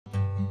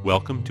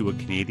Welcome to A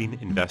Canadian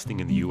Investing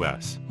in the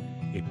U.S.,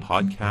 a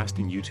podcast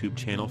and YouTube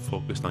channel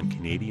focused on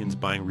Canadians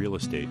buying real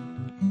estate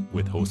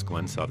with host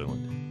Glenn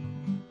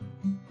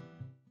Sutherland.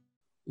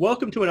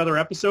 Welcome to another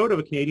episode of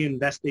A Canadian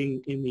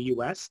Investing in the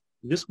U.S.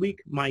 This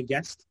week, my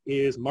guest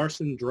is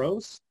Marcin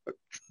Drozdz.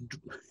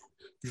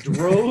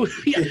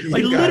 Yeah, I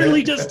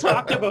literally just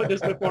talked about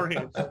this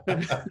beforehand.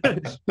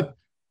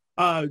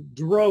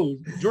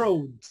 Drozdz.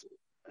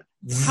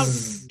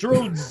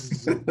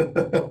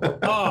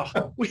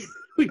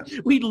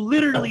 We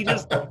literally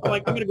just, I'm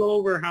going to go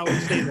over how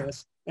to say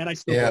this, and I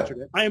still butchered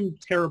it. I am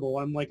terrible.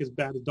 I'm like as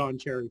bad as Don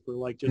Cherry for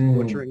just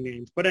butchering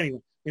names. But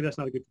anyway, maybe that's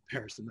not a good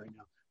comparison right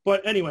now.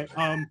 But anyway,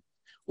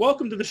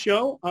 welcome to the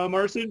show,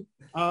 Marcin.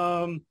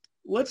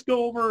 Let's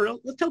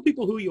tell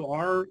people who you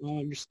are,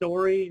 your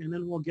story, and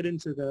then we'll get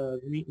into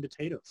the meat and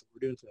potatoes that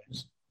we're doing today.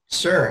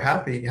 Sure.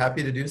 Happy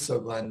to do so,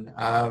 Glenn.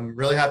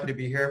 Really happy to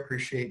be here.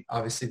 Appreciate,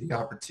 obviously, the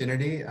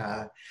opportunity.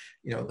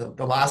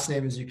 The last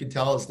name, as you can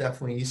tell, is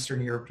definitely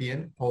Eastern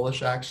European,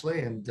 Polish, actually.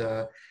 And,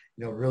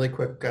 really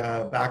quick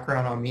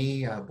background on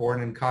me,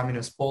 born in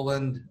communist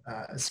Poland,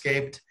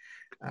 escaped,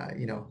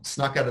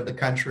 snuck out of the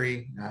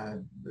country,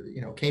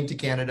 came to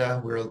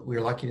Canada. We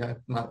were lucky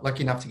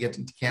enough to get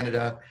into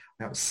Canada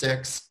when I was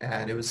 6,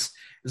 and it was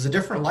a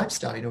different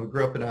lifestyle. We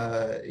grew up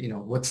in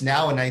what's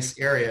now a nice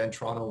area in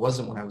Toronto.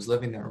 Wasn't when I was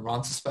living there in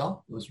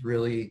Roncesvalles. It was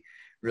really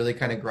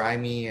kind of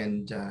grimy,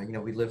 and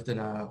we lived in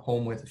a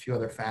home with a few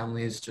other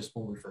families just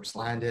when we first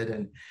landed,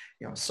 and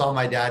saw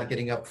my dad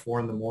getting up 4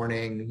 a.m,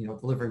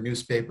 delivering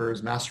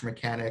newspapers, master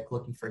mechanic,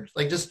 looking for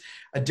just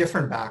a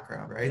different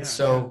background, right?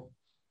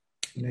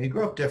 You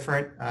grow up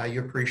different,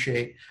 you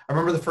appreciate. I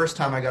remember the first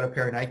time I got a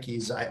pair of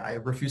Nikes, I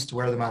refused to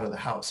wear them out of the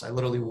house. I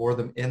literally wore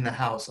them in the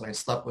house, and I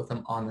slept with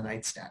them on the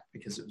nightstand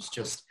because it was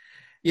just,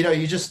 you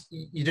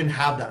didn't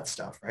have that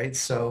stuff, right?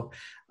 So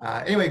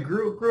anyway,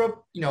 grew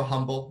up,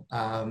 humble.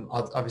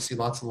 Obviously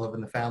lots of love in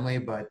the family,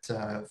 but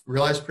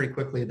realized pretty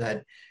quickly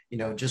that,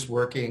 just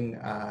working,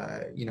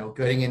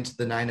 getting into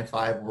the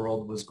 9-to-5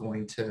 world was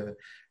going to,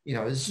 it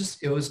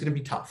was going to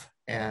be tough.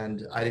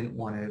 And I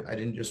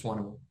didn't just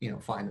want to,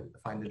 find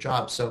a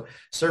job. So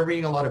started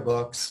reading a lot of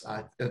books.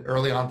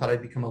 Early on, thought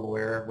I'd become a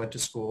lawyer, went to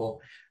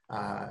school,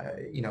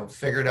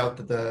 figured out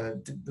that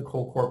the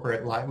whole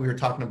corporate life, we were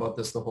talking about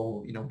this, the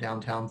whole,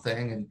 downtown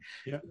thing, and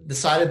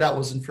decided that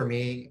wasn't for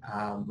me.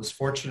 Was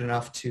fortunate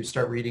enough to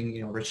start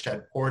reading, Rich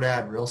Dad, Poor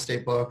Dad, real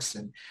estate books.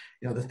 And,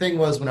 the thing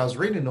was, when I was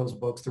reading those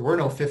books, there were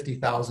no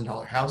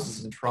 $50,000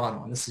 houses in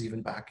Toronto. And this is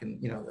even back in,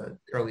 the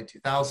early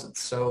 2000s.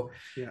 So,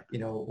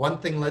 one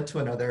thing led to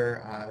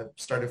another,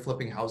 started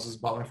flipping houses,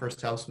 bought my first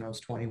house when I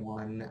was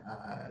 21,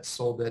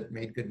 sold it,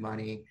 made good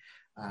money.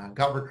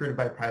 Got recruited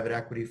by a private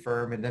equity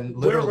firm, and then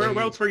literally...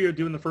 Where else were you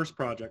doing the first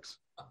projects?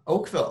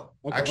 Oakville.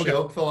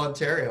 Oakville,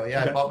 Ontario.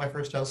 Yeah, okay. I bought my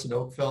first house in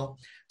Oakville.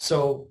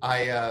 So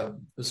it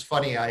was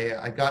funny.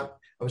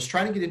 I was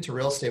trying to get into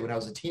real estate when I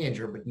was a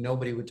teenager, but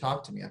nobody would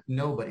talk to me.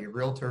 Nobody,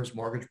 realtors,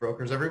 mortgage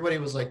brokers, everybody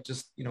was like,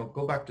 just,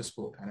 go back to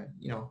school kind of,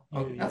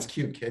 that's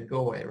cute, kid, go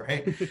away,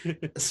 right?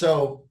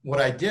 So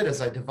what I did is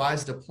I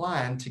devised a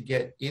plan to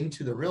get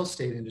into the real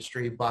estate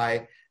industry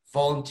by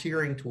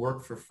volunteering to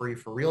work for free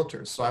for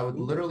realtors. So I would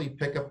literally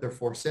pick up their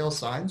for sale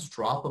signs,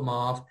 drop them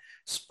off,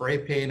 spray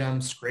paint them,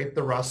 scrape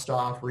the rust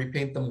off,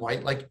 repaint them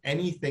white, like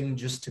anything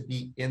just to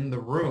be in the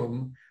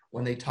room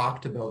when they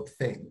talked about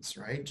things,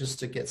 right? Just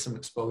to get some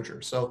exposure.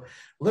 So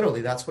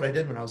literally that's what I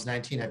did when I was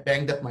 19. I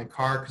banged up my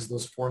car because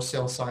those for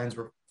sale signs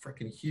were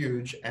freaking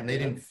huge, and they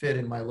didn't fit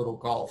in my little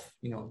Golf,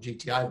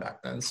 GTI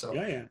back then. So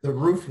the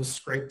roof was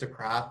scraped to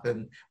crap, but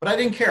I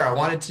didn't care. I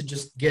wanted to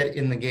just get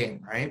in the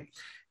game, right?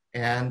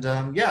 And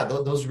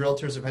those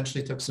realtors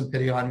eventually took some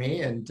pity on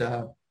me and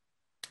kind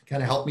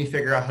of helped me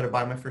figure out how to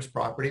buy my first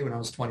property when I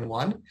was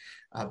 21.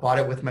 Bought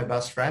it with my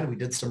best friend. We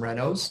did some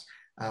renos.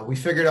 We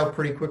figured out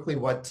pretty quickly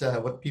what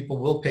people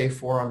will pay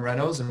for on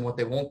renos and what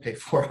they won't pay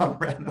for on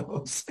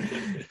renos.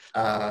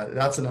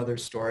 That's another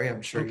story.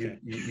 I'm sure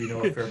you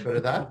know a fair bit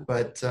of that.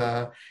 But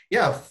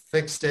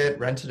fixed it,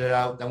 rented it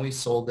out. Then we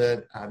sold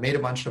it, made a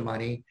bunch of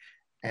money,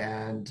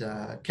 and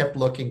kept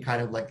looking kind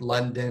of like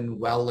London,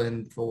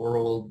 Welland,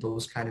 Thorold,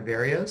 those kind of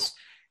areas.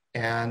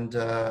 And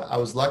I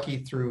was lucky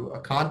through a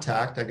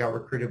contact. I got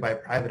recruited by a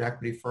private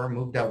equity firm,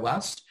 moved out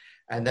west,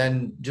 and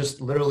then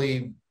just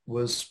literally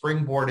was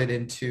springboarded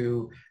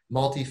into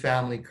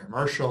multifamily,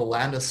 commercial,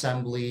 land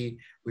assembly.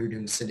 We were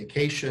doing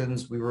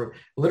syndications.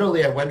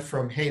 I went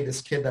from, hey, this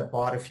kid that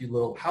bought a few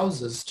little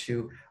houses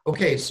to,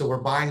 okay, so we're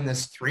buying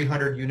this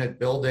 300 unit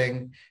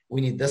building.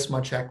 We need this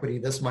much equity,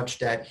 this much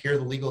debt. Here are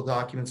the legal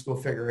documents, go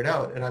figure it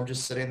out. And I'm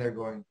just sitting there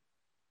going,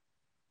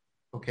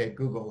 okay,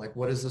 Google, like,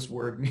 what does this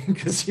word mean?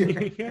 Because you're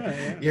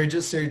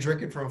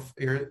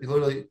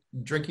literally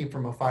drinking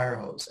from a fire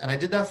hose. And I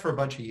did that for a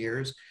bunch of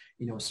years.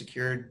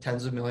 Secured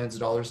tens of millions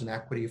of dollars in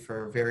equity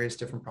for various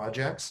different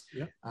projects.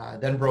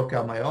 Then broke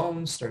out my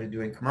own, started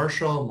doing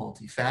commercial,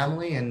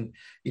 multifamily, and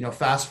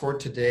fast forward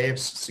to today, I've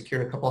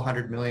secured a couple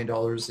 $100 million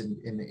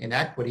in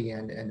equity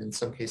and in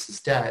some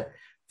cases debt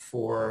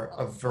for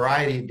a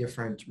variety of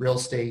different real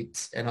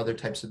estate and other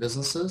types of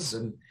businesses.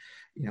 And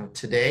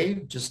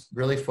today just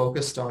really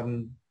focused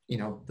on,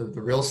 the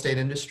real estate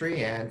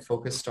industry and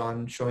focused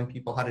on showing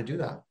people how to do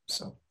that.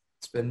 So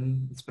it's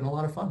been a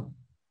lot of fun.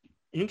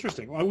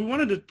 Interesting. Well, we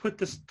wanted to put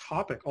this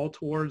topic all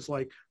towards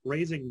like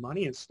raising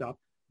money and stuff,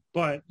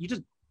 but you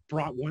just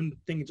brought one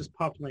thing that just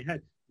popped in my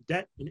head: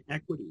 debt and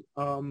equity.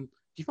 Do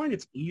you find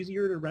it's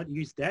easier to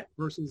use debt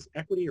versus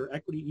equity, or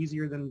equity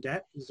easier than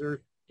debt? Is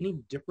there any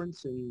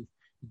difference in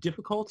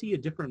difficulty, a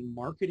different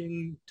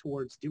marketing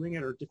towards doing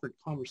it, or a different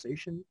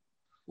conversation?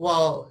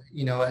 Well,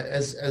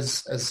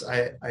 as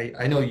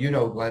I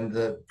know, Glenn,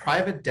 the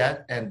private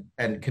debt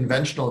and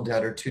conventional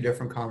debt are two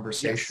different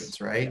conversations,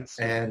 yes. Right? Yes.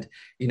 And,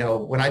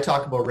 when I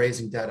talk about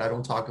raising debt, I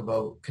don't talk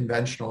about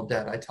conventional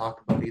debt. I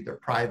talk about either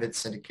private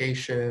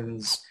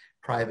syndications,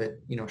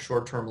 private,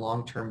 short-term,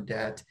 long-term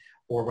debt,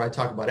 or when I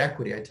talk about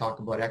equity, I talk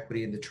about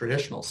equity in the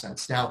traditional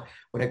sense. Now,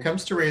 when it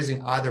comes to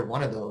raising either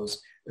one of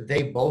those,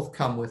 they both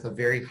come with a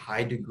very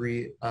high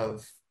degree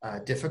of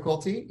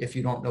difficulty if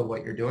you don't know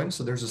what you're doing.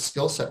 So there's a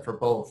skill set for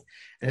both.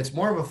 And it's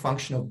more of a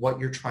function of what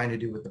you're trying to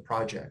do with the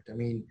project. I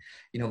mean,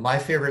 my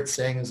favorite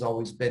saying has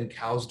always been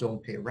cows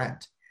don't pay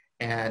rent.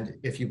 And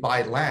if you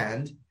buy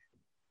land,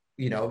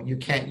 you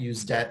can't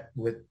use debt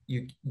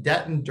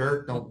debt and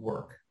dirt don't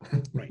work.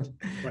 Right.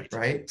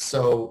 Right.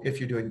 So if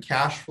you're doing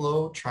cash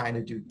flow, trying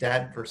to do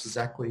debt versus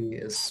equity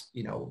is,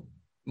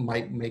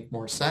 might make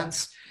more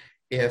sense.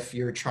 If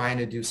you're trying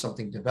to do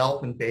something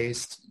development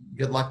based,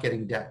 good luck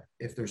getting debt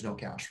if there's no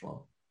cash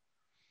flow.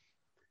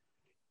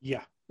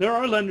 Yeah, there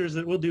are lenders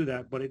that will do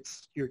that, but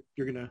you're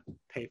going to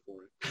pay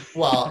for it.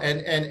 Well,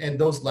 and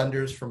those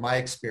lenders, from my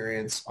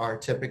experience, are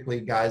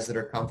typically guys that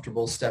are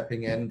comfortable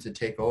stepping in to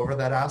take over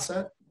that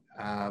asset.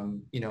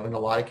 In a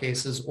lot of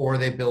cases, or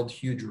they build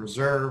huge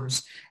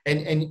reserves.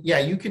 And yeah,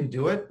 you can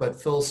do it, but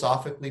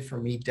philosophically for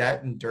me,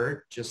 debt and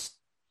dirt,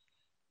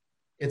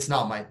 it's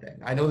not my thing.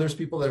 I know there's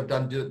people that have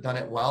done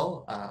it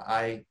well.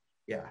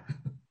 Yeah.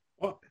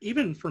 Well,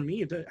 even for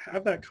me to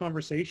have that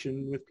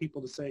conversation with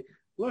people to say,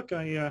 look,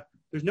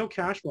 there's no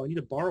cash flow. I need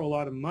to borrow a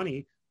lot of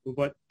money,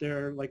 but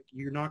they're like,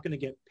 you're not going to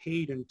get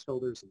paid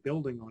until there's a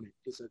building on it.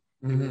 It's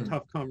a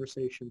tough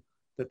conversation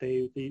that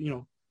they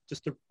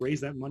just to raise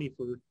that money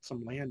for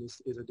some land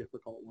is a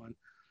difficult one.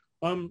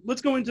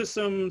 Let's go into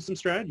some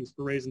strategies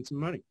for raising some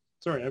money.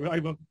 Sorry, I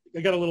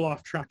got a little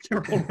off track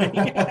there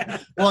already.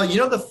 Well,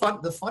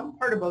 the fun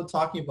part about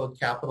talking about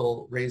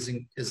capital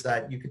raising is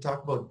that you could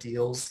talk about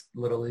deals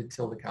literally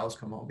till the cows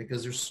come home,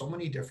 because there's so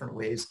many different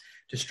ways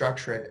to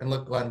structure it. And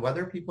look, Glenn,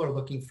 whether people are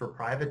looking for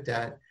private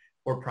debt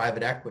or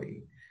private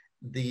equity,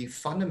 the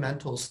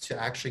fundamentals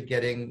to actually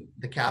getting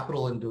the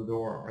capital into the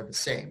door are the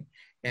same.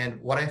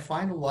 And what I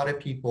find a lot of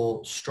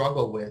people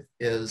struggle with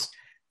is,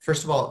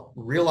 first of all,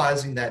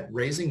 realizing that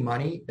raising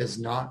money is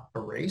not a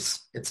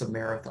race, it's a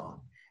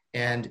marathon.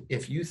 And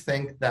if you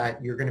think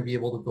that you're going to be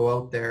able to go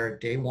out there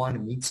day one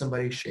and meet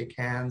somebody, shake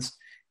hands,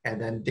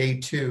 and then day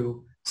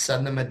two,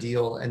 send them a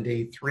deal, and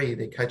day three,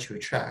 they cut you a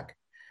check.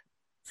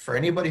 For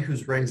anybody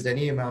who's raised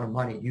any amount of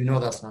money,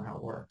 that's not how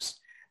it works.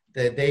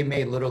 They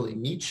may literally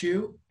meet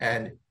you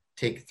and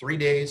take 3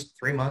 days,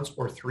 3 months,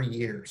 or 3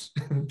 years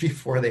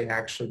before they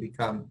actually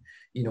become,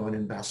 an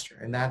investor.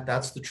 And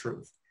that's the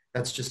truth.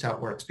 That's just how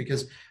it works.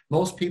 Because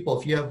most people,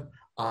 if you have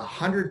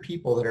 100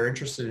 people that are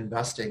interested in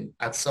investing,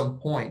 at some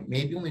point,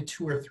 maybe only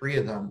 2 or 3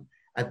 of them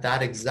at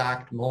that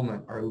exact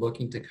moment are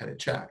looking to cut a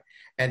check.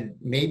 And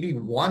maybe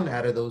 1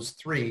 out of those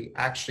 3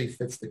 actually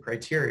fits the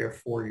criteria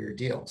for your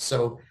deal.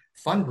 So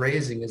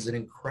fundraising is an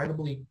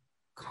incredibly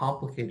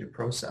complicated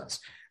process.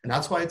 And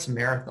that's why it's a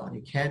marathon.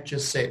 You can't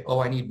just say, oh,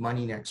 I need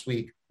money next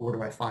week. Where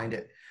do I find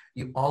it?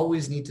 You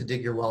always need to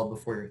dig your well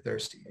before you're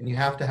thirsty. And you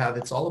have to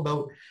it's all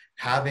about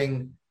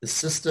having the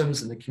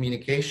systems and the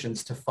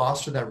communications to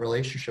foster that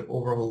relationship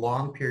over a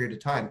long period of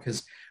time.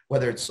 Because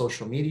whether it's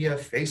social media,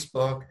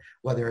 Facebook,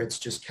 whether it's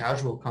just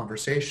casual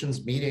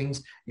conversations,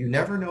 meetings, you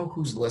never know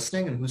who's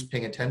listening and who's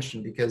paying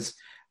attention, because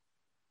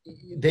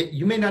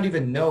you may not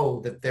even know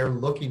that they're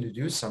looking to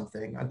do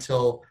something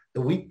until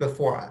the week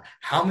before.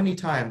 How many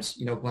times,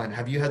 Glenn,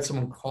 have you had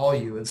someone call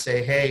you and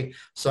say, hey,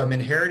 so I'm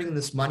inheriting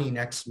this money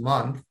next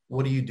month.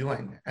 What are you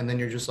doing? And then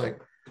you're just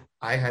like,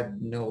 I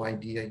had no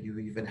idea you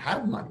even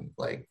had money.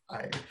 Like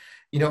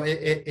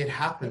it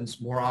happens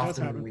more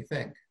often than we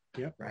think.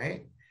 Yep.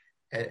 Right.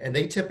 And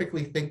they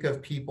typically think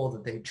of people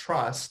that they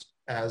trust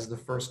as the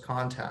first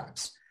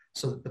contacts.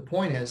 So the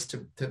point is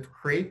to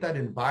create that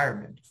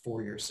environment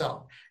for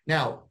yourself.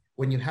 Now,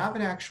 when you have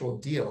an actual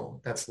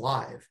deal that's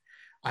live,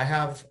 I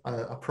have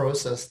a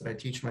process that I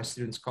teach my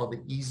students called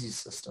the EASY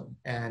system.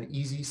 And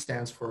EASY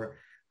stands for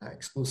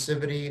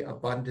exclusivity,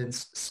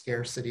 abundance,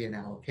 scarcity, and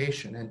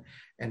allocation.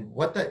 And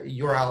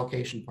your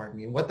allocation, pardon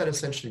me. And what that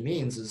essentially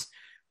means is,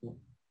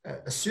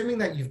 assuming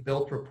that you've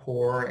built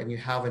rapport and you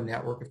have a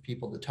network of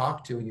people to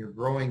talk to, and you're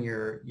growing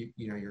your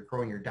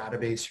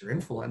database, your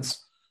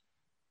influence.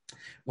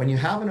 When you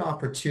have an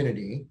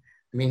opportunity,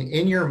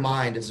 in your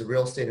mind as a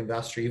real estate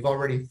investor, you've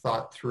already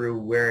thought through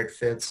where it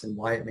fits and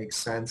why it makes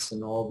sense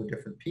and all the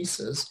different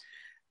pieces.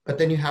 But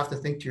then you have to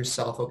think to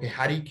yourself, okay,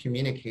 how do you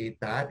communicate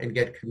that and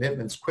get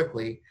commitments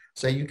quickly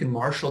so you can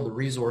marshal the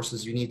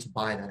resources you need to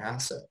buy that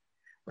asset,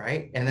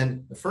 right? And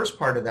then the first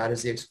part of that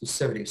is the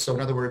exclusivity. So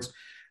in other words,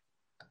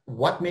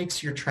 what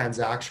makes your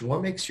transaction,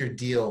 what makes your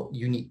deal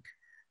unique?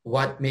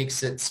 What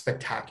makes it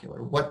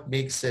spectacular? What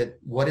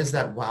is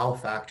that wow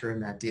factor in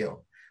that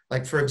deal?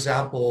 Like, for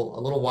example,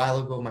 a little while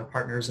ago, my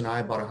partners and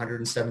I bought a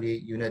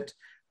 178 unit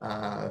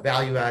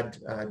value add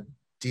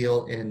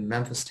deal in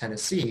Memphis,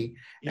 Tennessee,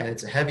 and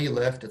it's a heavy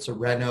lift. It's a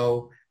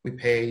reno. We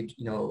paid,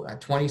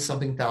 20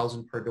 something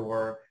thousand per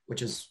door,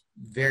 which is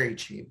very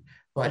cheap.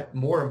 But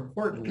more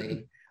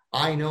importantly,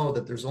 I know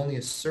that there's only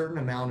a certain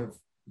amount of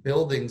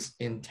buildings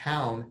in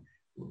town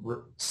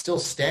still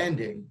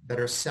standing that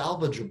are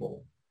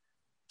salvageable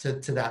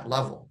to that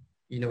level.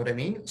 You know what I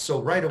mean?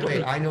 So right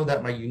away, I know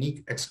that my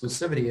unique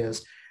exclusivity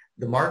is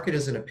the market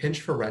is in a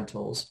pinch for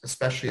rentals,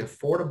 especially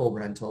affordable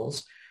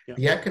rentals. Yeah.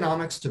 The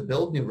economics to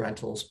build new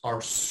rentals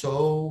are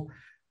so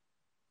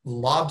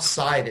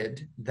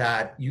lopsided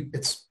that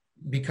it's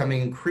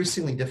becoming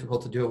increasingly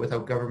difficult to do it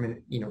without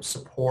government,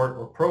 support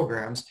or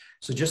programs.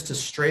 So just to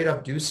straight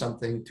up do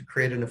something to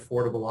create an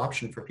affordable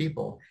option for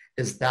people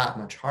is that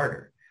much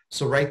harder.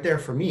 So right there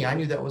for me, I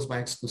knew that was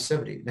my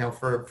exclusivity. Now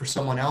for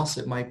someone else,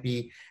 it might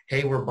be,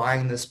 hey, we're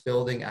buying this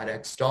building at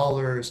X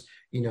dollars.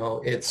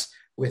 It's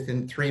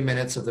within 3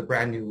 minutes of the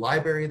brand new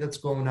library that's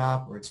going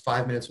up, or it's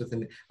 5 minutes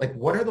within, like,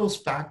 what are those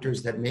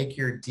factors that make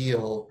your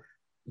deal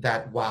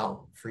that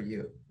wow for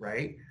you,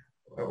 right?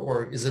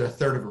 Or is it a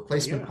third of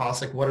replacement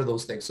cost? Like, what are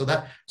those things?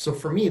 So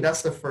for me,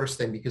 that's the first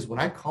thing, because when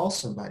I call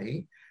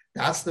somebody,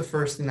 that's the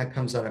first thing that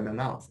comes out of my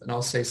mouth. And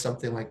I'll say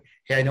something like,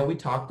 hey, I know we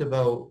talked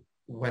about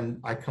when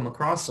I come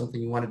across something,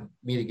 you wanted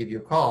me to give you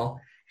a call.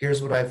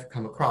 Here's what I've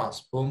come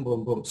across. Boom,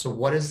 boom, boom. So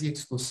what is the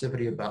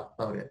exclusivity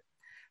about it?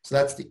 So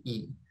that's the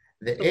E.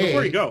 The A.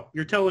 Before you go,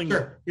 you're telling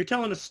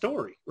a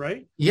story,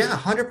 right? Yeah,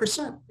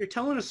 100%. You're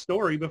telling a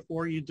story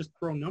before you just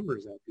throw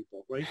numbers at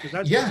people, right?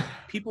 Because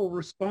people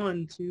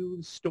respond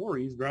to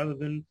stories rather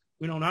than,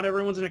 not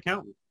everyone's an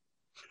accountant.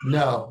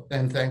 No,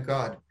 and thank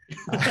God.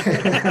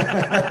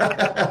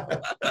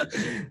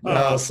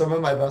 No, some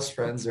of my best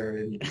friends are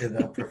in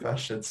that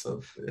profession,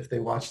 so if they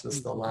watch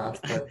this, they'll laugh.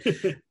 But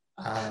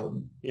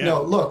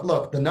no,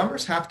 look, the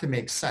numbers have to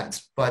make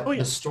sense, but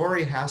the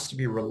story has to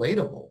be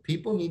relatable.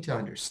 People need to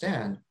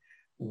understand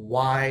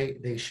why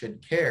they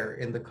should care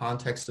in the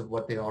context of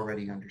what they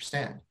already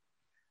understand.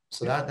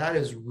 So that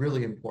is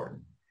really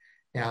important.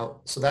 Now,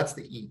 so that's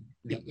the E.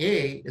 The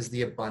A is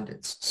the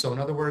abundance. So in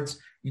other words,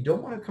 you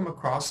don't want to come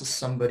across as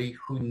somebody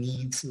who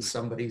needs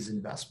somebody's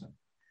investment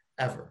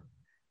ever,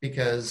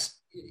 because,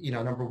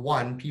 number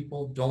one,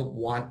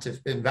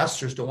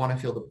 investors don't want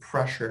to feel the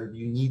pressure of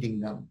you needing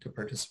them to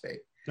participate.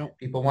 No.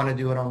 People want to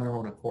do it on their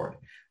own accord.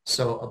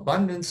 So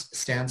abundance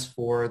stands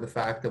for the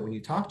fact that when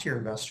you talk to your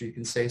investor, you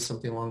can say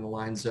something along the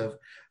lines of,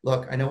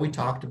 look, I know we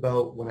talked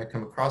about when I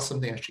come across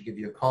something, I should give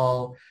you a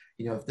call.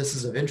 If this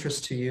is of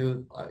interest to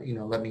you,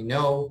 let me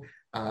know.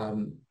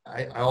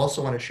 I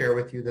also want to share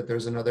with you that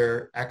there's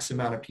another X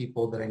amount of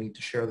people that I need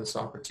to share this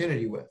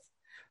opportunity with.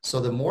 So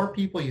the more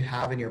people you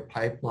have in your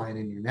pipeline,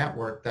 in your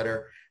network that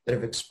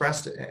have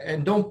expressed it,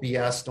 and don't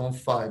BS, don't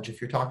fudge.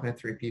 If you're talking to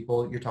 3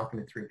 people, you're talking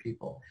to 3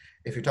 people.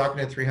 If you're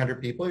talking to 300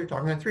 people, you're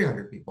talking to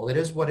 300 people. It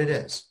is what it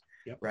is,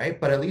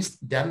 right? But at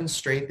least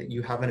demonstrate that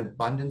you have an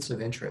abundance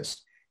of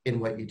interest in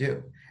what you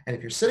do. And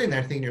if you're sitting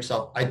there thinking to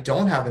yourself, I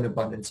don't have an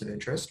abundance of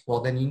interest,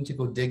 well, then you need to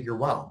go dig your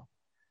well.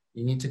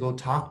 You need to go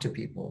talk to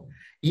people.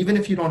 Even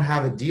if you don't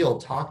have a deal,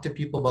 talk to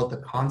people about the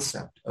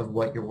concept of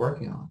what you're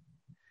working on.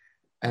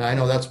 And I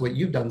know that's what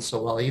you've done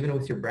so well, even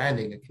with your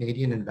branding, a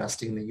Canadian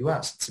investing in the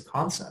US. It's a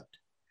concept.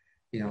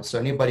 So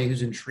anybody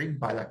who's intrigued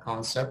by that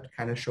concept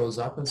kind of shows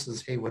up and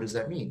says, hey, what does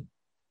that mean?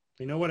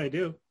 You know what I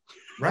do.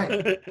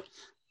 Right.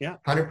 Yeah.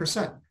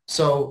 100%.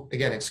 So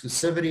again,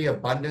 exclusivity,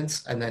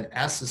 abundance, and then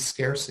S is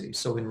scarcity.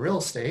 So in real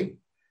estate,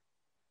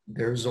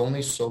 there's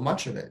only so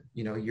much of it.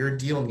 Your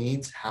deal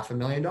needs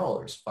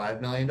 $500,000,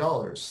 $5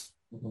 million,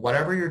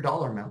 whatever your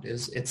dollar amount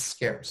is, it's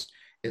scarce.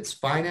 It's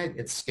finite,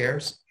 it's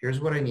scarce. Here's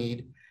what I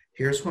need.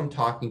 Here's who I'm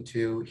talking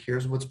to.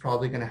 Here's what's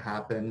probably going to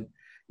happen.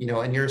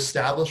 And you're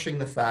establishing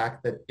the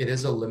fact that it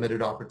is a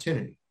limited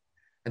opportunity.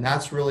 And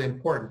that's really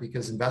important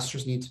because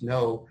investors need to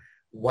know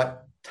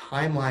what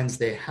timelines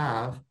they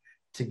have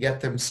to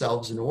get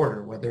themselves in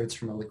order, whether it's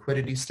from a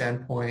liquidity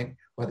standpoint,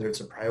 whether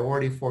it's a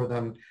priority for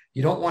them.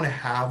 You don't want to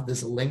have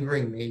this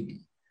lingering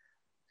maybe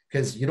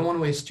because you don't want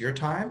to waste your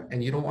time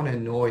and you don't want to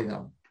annoy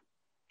them.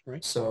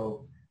 Right.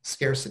 So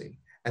scarcity.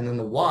 And then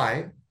the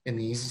Y in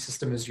the easy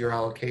system is your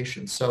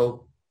allocation.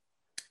 So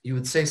you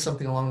would say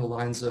something along the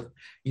lines of,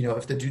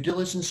 if the due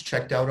diligence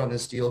checked out on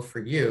this deal for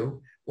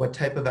you, what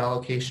type of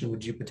allocation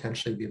would you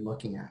potentially be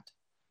looking at?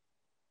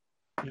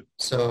 Yep.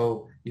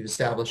 So you've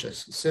established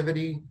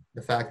exclusivity,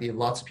 the fact that you have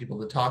lots of people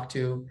to talk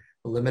to,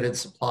 the limited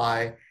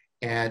supply,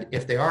 and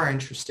if they are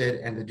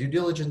interested and the due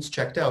diligence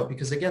checked out,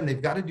 because again,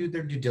 they've got to do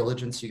their due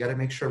diligence. You got to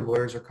make sure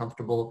lawyers are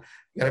comfortable.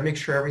 You got to make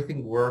sure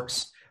everything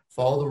works,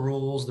 follow the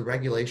rules, the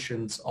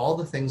regulations, all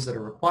the things that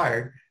are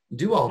required.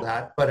 do all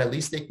that, but at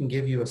least they can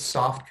give you a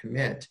soft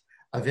commit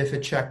of if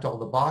it checked all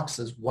the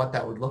boxes, what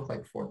that would look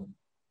like for them.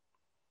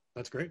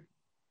 That's great.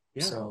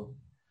 Yeah. So,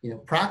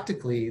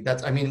 practically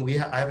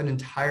I have an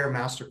entire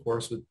master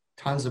course with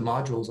tons of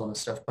modules on this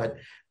stuff, but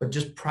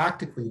just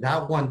practically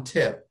that one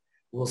tip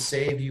will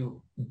save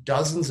you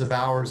dozens of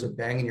hours of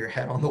banging your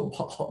head on the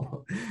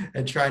wall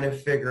and trying to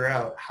figure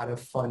out how to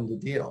fund a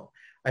deal.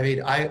 I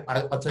mean,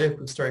 I'll tell you a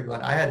quick story,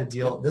 Glenn. I had a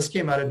deal. This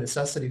came out of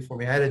necessity for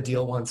me. I had a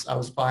deal once. I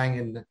was buying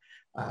in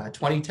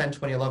 2010,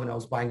 2011. I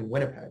was buying in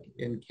Winnipeg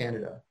in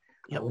Canada,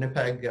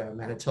 Winnipeg,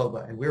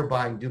 Manitoba. And we were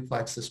buying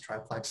duplexes,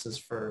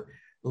 triplexes for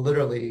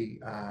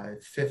literally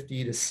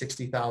 50 to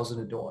 60,000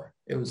 a door.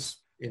 It was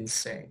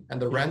insane.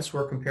 And the rents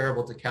were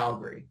comparable to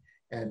Calgary.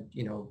 And,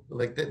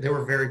 they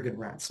were very good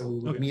rents. So we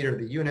would meter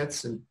the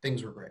units and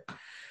things were great.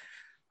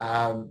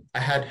 I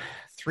had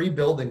three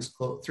duplexes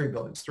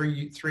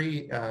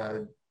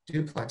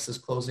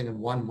closing in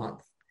 1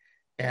 month.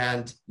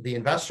 And the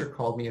investor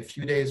called me a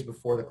few days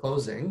before the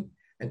closing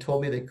and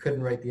told me they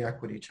couldn't write the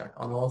equity check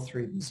on all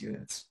three of these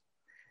units.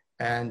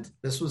 And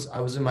I was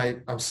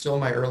still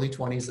in my early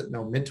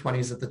 20s, mid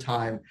 20s at the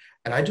time.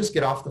 And I just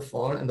get off the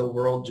phone and the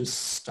world just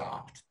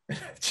stopped.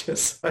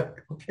 Just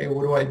like, okay,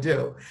 what do I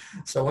do?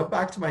 So I went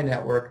back to my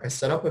network. I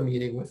set up a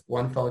meeting with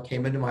one fellow,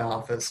 came into my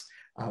office.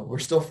 We're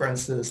still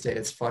friends to this day.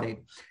 It's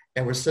funny.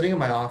 And we're sitting in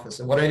my office.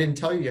 And what I didn't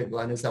tell you yet,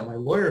 Glenn, is that my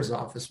lawyer's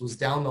office was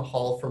down the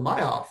hall from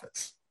my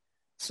office.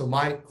 So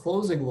my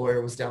closing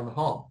lawyer was down the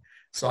hall.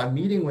 So I'm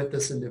meeting with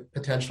this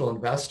potential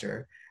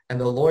investor, and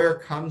the lawyer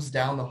comes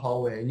down the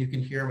hallway, and you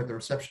can hear him at the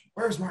reception.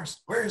 Where's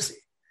Marcin? Where is he?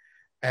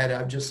 And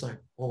I'm just like,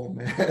 oh,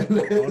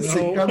 man.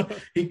 So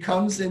he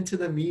comes into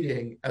the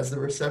meeting as the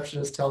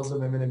receptionist tells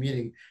him I'm in a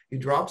meeting. He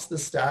drops the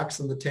stacks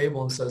on the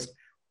table and says,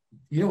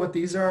 you know what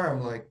these are?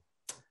 I'm like,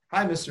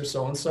 hi, Mr.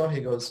 So-and-so.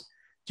 He goes,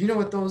 do you know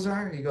what those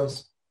are? He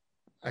goes,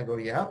 I go,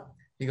 yeah.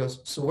 He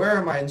goes, so where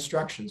are my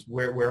instructions?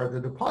 Where are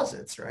the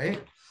deposits,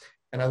 right?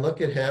 And I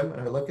look at him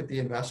and I look at the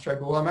investor. I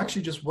go, well, I'm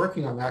actually just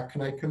working on that.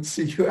 Can I come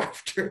see you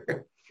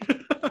after?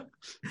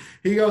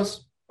 He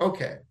goes,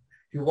 okay.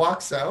 He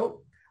walks out.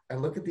 I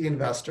look at the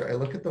investor. I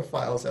look at the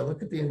files. I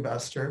look at the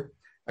investor.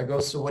 I go,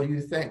 so what do you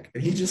think?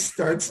 And he just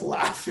starts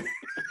laughing.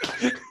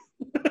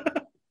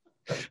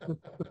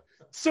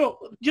 So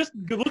just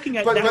looking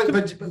at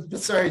but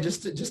sorry,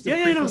 just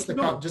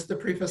to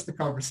preface the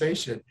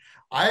conversation,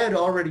 I had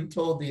already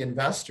told the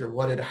investor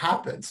what had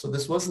happened, so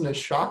this wasn't a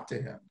shock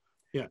to him.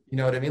 Yeah, you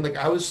know what I mean. Like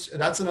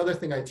that's another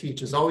thing I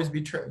teach is always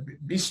be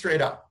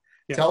straight up.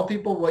 Yeah. Tell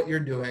people what you're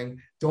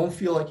doing. Don't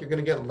feel like you're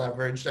going to get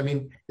leveraged. I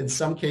mean, in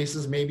some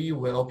cases, maybe you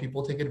will.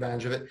 People take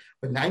advantage of it,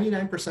 but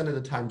 99% of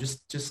the time,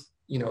 just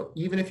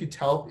even if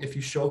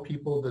you show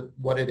people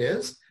what it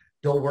is,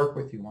 they'll work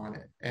with you on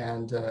it.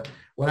 And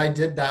when I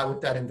did that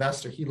with that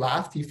investor, he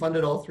laughed. He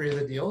funded all three of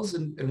the deals,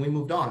 and we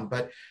moved on.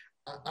 But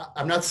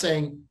I'm not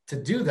saying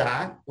to do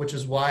that, which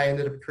is why I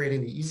ended up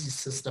creating the easy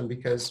system,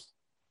 because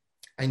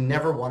I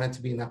never wanted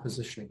to be in that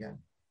position again.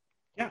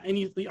 Yeah, and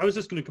I was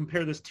just going to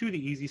compare this to the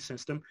easy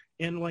system,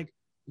 and like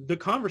the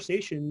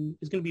conversation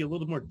is going to be a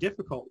little more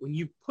difficult when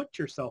you put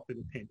yourself in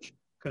a pinch,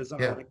 because I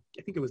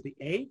think it was the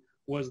A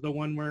was the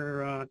one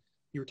where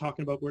you were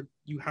talking about where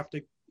you have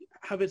to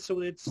have it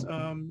so it's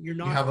you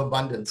have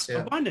abundance. Yeah,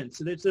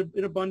 abundance. It's an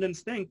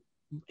abundance thing,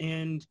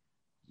 and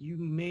you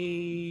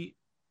maybe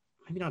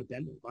not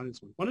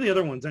abundance one of the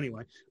other ones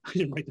anyway. I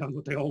didn't write down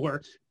what they all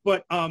were,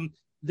 but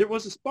there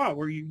was a spot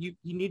where you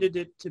needed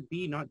it to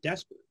be not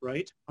desperate,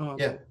 right?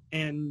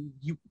 And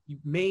you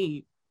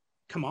may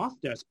come off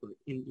desperate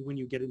when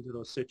you get into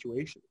those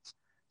situations.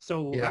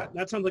 So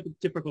that sounds like a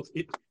difficult.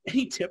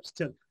 Any tips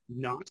to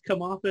not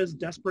come off as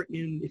desperate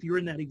if you're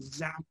in that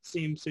exact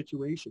same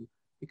situation?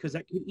 Because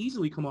that can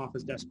easily come off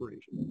as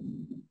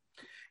desperation.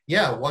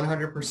 Yeah,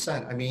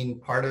 100%. I mean,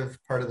 part of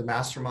the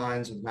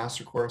masterminds or the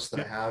master course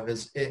that I have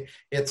is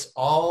it's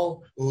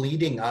all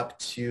leading up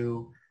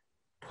to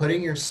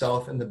putting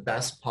yourself in the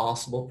best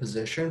possible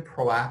position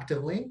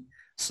proactively,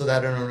 so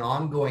that on an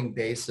ongoing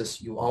basis,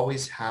 you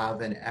always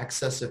have an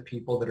excess of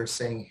people that are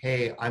saying,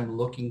 hey, I'm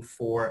looking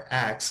for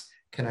X.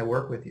 Can I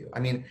work with you? I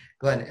mean,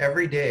 Glenn,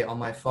 every day on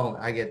my phone,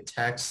 I get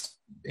texts,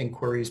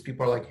 inquiries.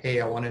 People are like,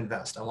 hey, I want to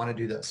invest. I want to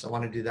do this. I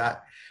want to do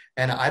that.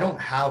 And I don't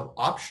have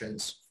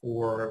options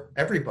for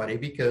everybody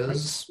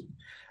because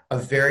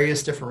of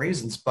various different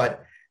reasons.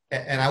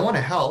 And I want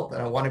to help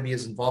and I want to be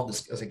as involved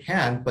as I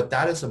can, but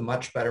that is a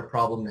much better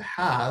problem to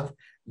have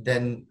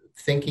than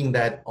thinking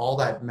that all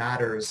that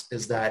matters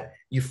is that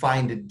you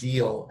find a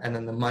deal and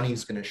then the money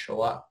is going to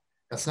show up.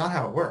 That's not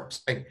how it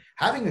works. Like,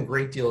 having a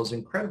great deal is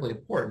incredibly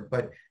important,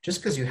 but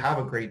just because you have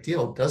a great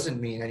deal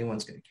doesn't mean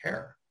anyone's going to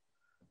care.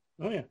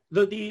 Oh yeah.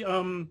 The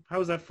how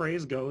does that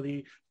phrase go?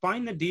 The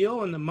find the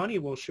deal and the money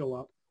will show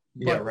up.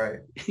 But, yeah,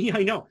 right. Yeah,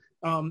 I know.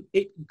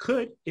 It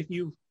could if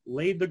you've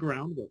laid the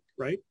groundwork,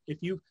 right? If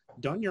you've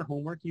done your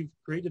homework, you've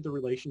created the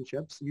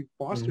relationships, you've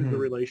fostered the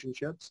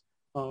relationships,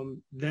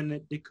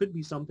 then it could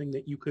be something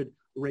that you could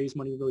raise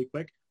money really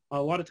quick.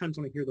 A lot of times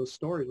when I hear those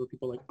stories where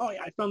people are like, oh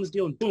yeah, I found this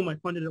deal and boom, I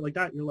funded it like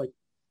that. And you're like,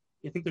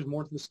 I think there's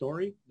more to the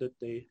story that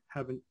they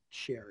haven't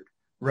shared.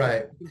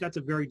 Right. I think that's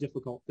a very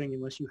difficult thing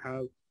unless you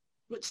have,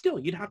 but still,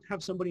 you'd have to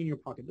have somebody in your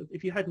pocket.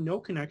 If you had no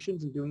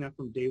connections and doing that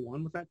from day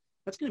one with that,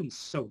 that's going to be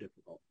so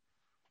difficult.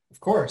 Of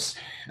course.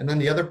 And then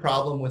the other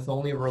problem with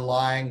only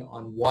relying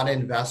on one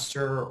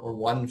investor or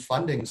one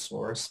funding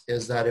source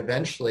is that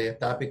eventually, if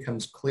that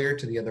becomes clear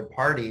to the other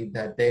party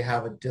that they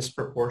have a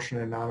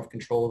disproportionate amount of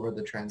control over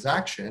the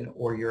transaction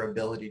or your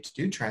ability to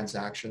do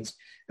transactions,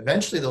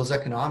 eventually those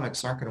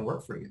economics aren't going to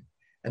work for you.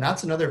 And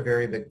that's another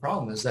very big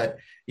problem is that,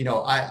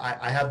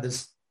 I have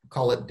this,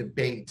 call it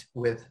debate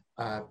with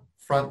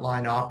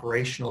frontline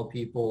operational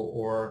people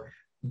or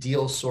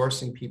deal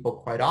sourcing people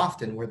quite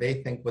often where they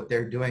think what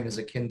they're doing is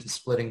akin to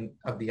splitting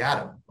of the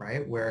atom,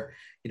 right? Where,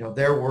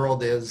 their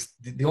world is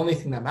the only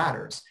thing that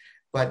matters.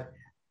 But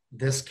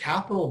this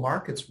capital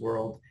markets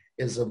world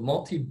is a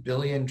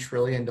multi-billion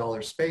trillion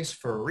dollar space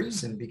for a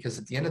reason, because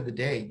at the end of the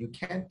day, you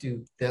can't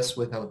do this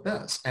without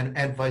this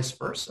and vice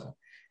versa.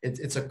 They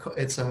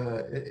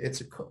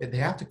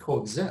have to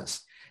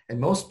coexist. And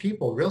most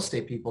people, real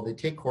estate people, they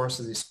take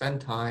courses, they spend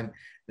time,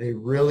 they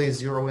really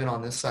zero in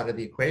on this side of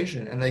the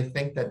equation, and they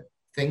think that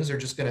things are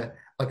just going to,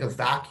 like a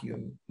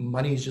vacuum,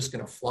 money is just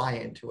going to fly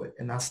into it.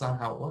 And that's not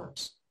how it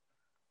works.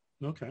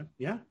 Okay.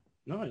 Yeah.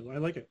 No, I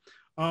like it.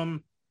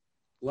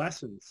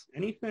 Lessons,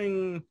 any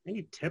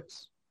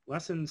tips,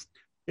 lessons,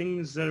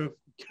 things that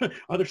have,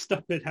 other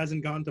stuff that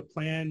hasn't gone to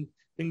plan,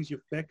 things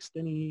you fixed,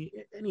 any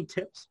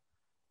tips?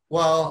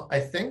 Well, I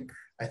think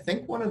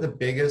one of the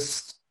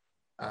biggest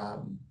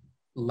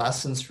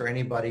lessons for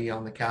anybody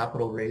on the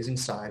capital raising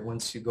side,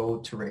 once you go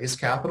to raise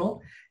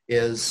capital,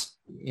 is,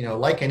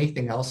 like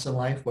anything else in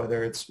life,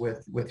 whether it's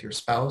with your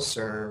spouse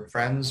or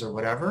friends or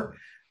whatever,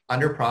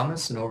 under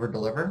promise and over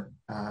deliver.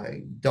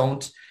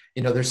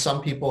 There's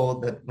some people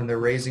that when they're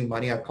raising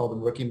money, I call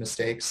them rookie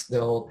mistakes.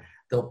 They'll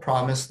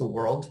promise the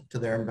world to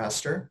their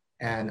investor,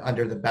 and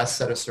under the best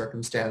set of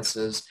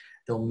circumstances,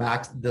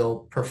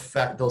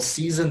 they'll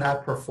season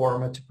that pro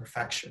forma to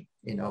perfection.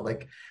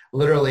 Like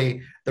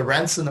literally the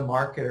rents in the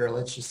market are,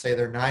 let's just say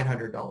they're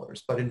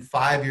 $900, but in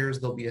 5 years,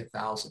 they'll be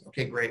 $1,000.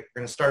 Okay, great.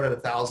 We're going to start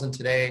at $1,000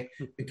 today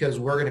because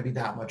we're going to be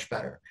that much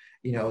better.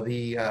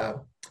 The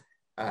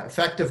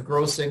effective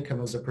gross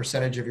income as a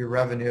percentage of your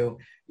revenue,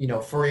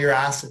 for your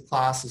asset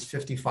class is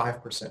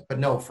 55%, but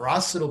no, for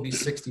us, it'll be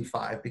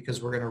 65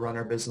 because we're going to run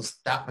our business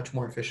that much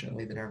more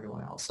efficiently than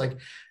everyone else. Like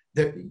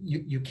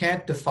you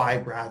can't defy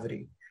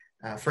gravity.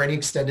 For any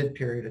extended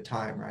period of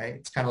time, right?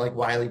 It's kind of like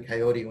Wile E.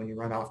 Coyote when you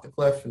run off the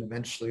cliff and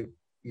eventually,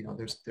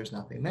 there's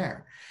nothing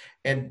there.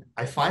 And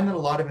I find that a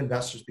lot of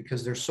investors,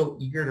 because they're so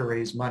eager to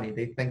raise money,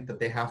 they think that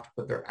they have to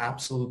put their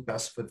absolute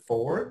best foot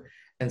forward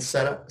and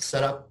set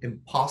up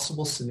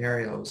impossible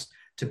scenarios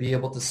to be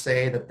able to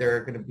say that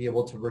they're going to be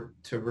able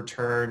to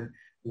return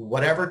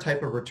whatever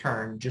type of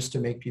return just to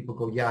make people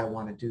go, yeah, I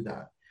want to do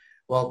that.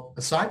 Well,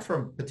 aside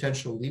from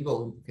potential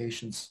legal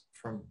implications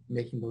from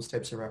making those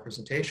types of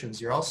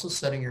representations, you're also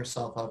setting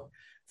yourself up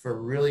for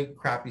a really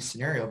crappy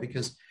scenario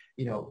because,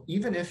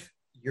 even if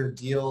your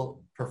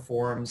deal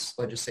performs,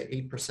 let's just say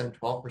 8%,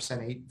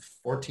 12%, 8,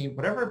 14,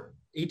 whatever,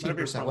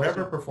 18%,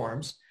 whatever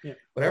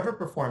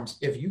performs,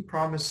 if you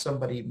promise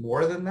somebody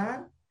more than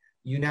that,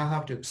 you now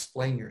have to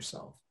explain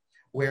yourself.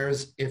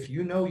 Whereas if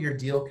your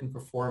deal can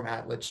perform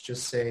at, let's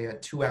just say a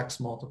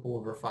 2x multiple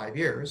over 5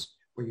 years,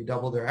 where you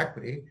double their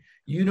equity,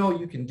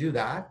 you can do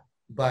that,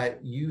 but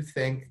you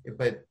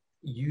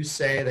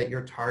say that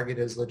your target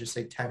is, let's just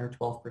say 10 or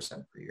 12%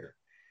 per year,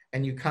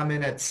 and you come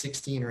in at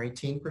 16 or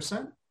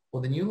 18%,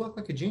 well, then you look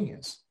like a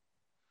genius.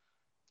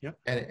 Yep.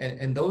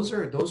 And those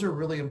are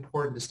really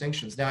important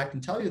distinctions. Now, I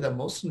can tell you that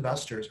most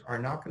investors are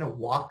not going to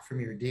walk from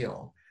your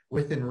deal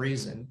within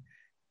reason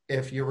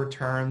if your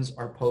returns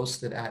are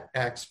posted at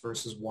X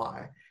versus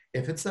Y.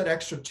 If it's that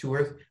extra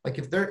like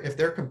if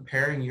they're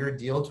comparing your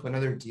deal to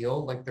another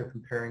deal, like they're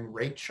comparing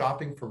rate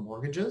shopping for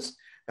mortgages,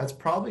 that's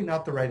probably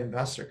not the right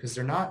investor, because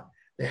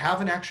they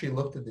haven't actually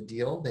looked at the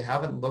deal. They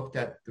haven't looked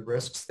at the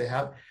risks.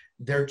 They're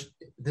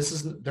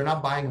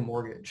not buying a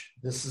mortgage.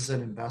 This is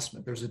an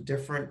investment. There's a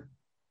different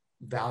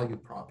value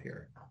prop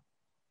here.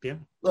 Yeah.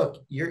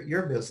 Look,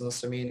 your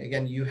business,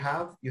 again, you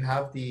have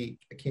the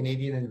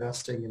Canadian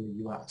investing in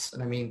the US.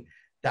 And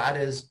that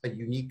is a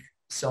unique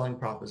selling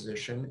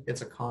proposition.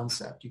 It's a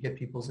concept. You get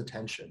people's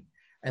attention.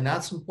 And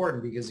that's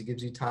important because it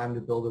gives you time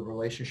to build a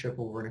relationship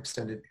over an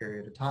extended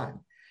period of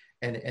time.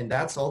 And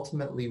that's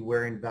ultimately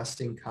where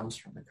investing comes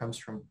from. It comes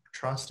from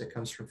trust. It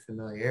comes from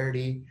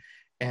familiarity.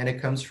 And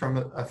it comes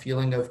from a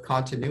feeling of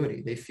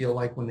continuity. They feel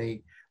like when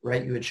they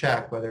write you a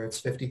check, whether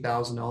it's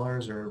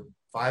 $50,000 or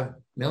 $5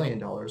 million,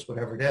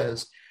 whatever it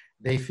is,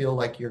 they feel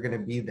like you're going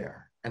to be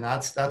there. And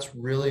that's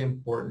really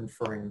important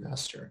for an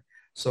investor.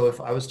 So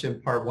if I was to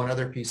impart one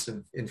other piece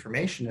of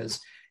information is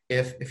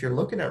if you're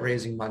looking at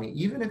raising money,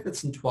 even if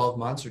it's in 12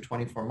 months or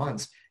 24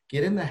 months,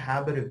 get in the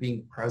habit of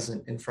being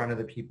present in front of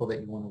the people that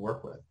you want to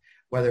work with,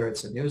 whether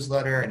it's a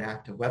newsletter, an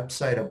active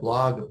website, a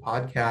blog, a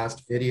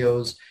podcast,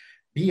 videos.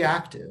 be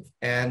active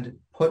and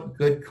put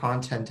good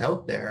content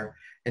out there.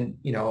 And,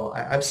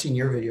 I've seen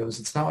your videos.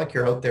 It's not like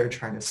you're out there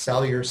trying to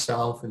sell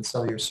yourself and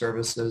sell your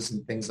services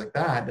and things like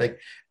that.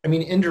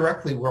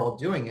 Indirectly, we're all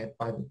doing it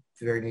by the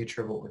very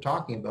nature of what we're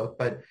talking about.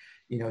 But,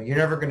 you're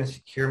never going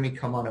to hear me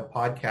come on a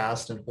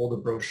podcast and hold a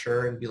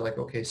brochure and be like,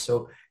 okay,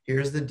 so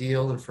here's the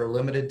deal. And for a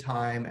limited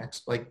time,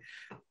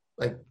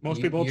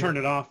 most people turn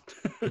it off.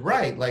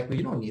 Right.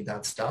 You don't need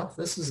that stuff.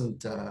 This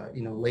isn't,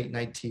 late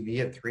night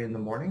TV at 3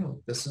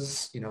 a.m. This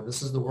is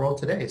the world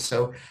today.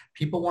 So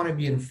people want to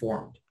be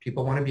informed.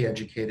 People want to be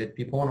educated.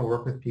 People want to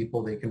work with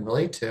people they can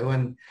relate to.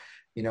 And,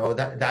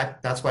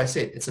 that's why I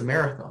say it's a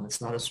marathon.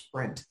 It's not a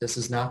sprint. This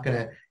is not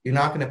you're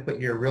not going to put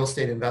your real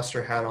estate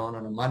investor hat on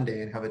a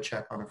Monday and have a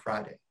check on a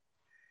Friday.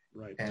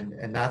 Right.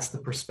 And that's the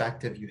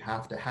perspective you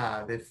have to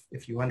have.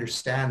 If you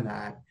understand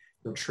that,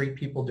 you'll treat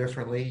people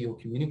differently, you'll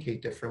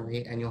communicate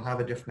differently, and you'll have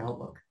a different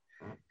outlook.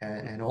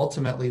 And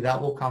ultimately,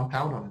 that will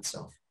compound on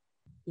itself.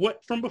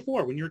 What from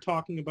before, when you're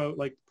talking about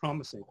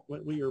promising,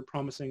 what you're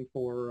promising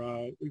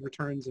for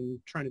returns and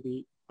trying to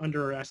be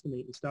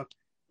underestimate and stuff,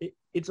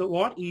 it's a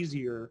lot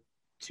easier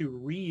to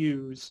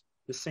reuse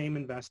the same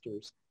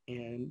investors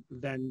and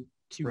then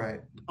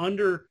to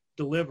under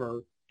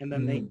deliver, and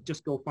then they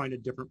just go find a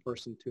different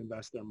person to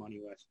invest their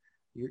money with.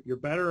 You're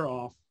better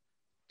off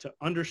to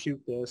undershoot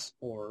this,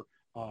 or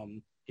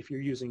if you're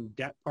using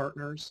debt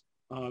partners,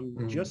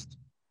 just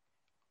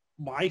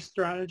my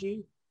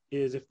strategy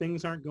is, if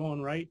things aren't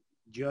going right,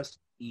 just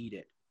eat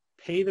it.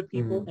 Pay the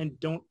people and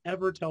don't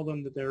ever tell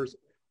them that there's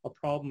a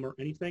problem or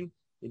anything,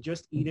 and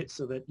just eat it,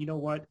 so that,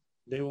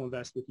 they will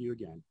invest with you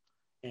again.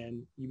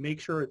 And you make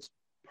sure it's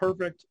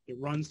perfect. It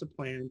runs the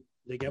plan.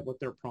 They get what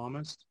they're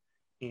promised.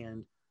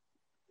 And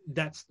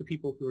that's the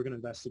people who are going to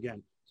invest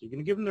again. So you're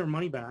going to give them their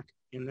money back,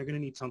 and they're going to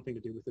need something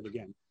to do with it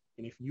again.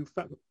 And if you've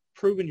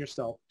proven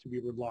yourself to be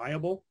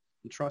reliable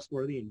and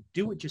trustworthy and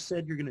do what you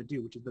said you're going to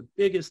do, which is the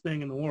biggest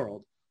thing in the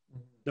world,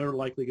 they're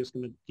likely just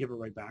going to give it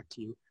right back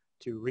to you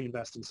to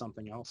reinvest in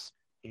something else,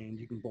 and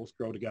you can both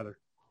grow together.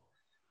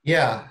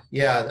 Yeah.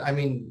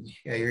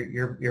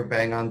 You're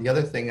bang on. The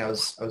other thing I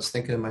was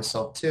thinking to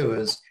myself too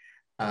is,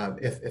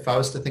 if I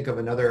was to think of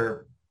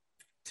another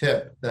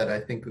tip that I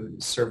think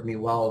would serve me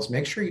well, is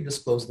make sure you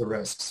disclose the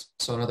risks.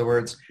 So in other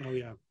words,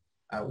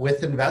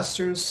 with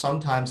investors,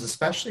 sometimes,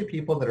 especially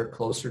people that are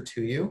closer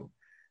to you,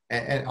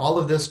 and all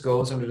of this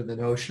goes under the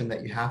notion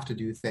that you have to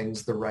do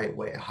things the right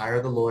way.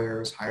 Hire the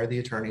lawyers, hire the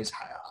attorneys,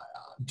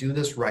 do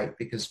this right,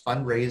 because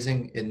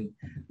fundraising in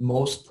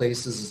most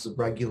places is a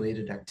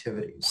regulated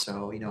activity.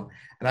 So,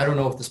 and I don't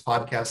know if this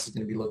podcast is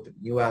going to be looked at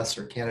in the US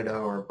or Canada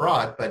or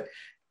abroad, but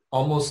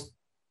almost,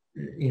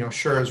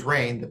 sure as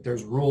rain that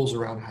there's rules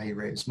around how you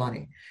raise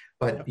money.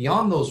 But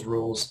beyond those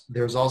rules,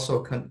 there's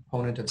also a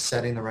component of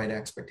setting the right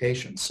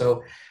expectations.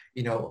 So,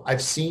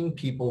 I've seen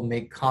people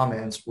make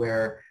comments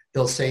where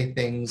they'll say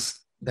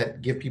things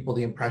that give people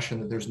the impression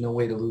that there's no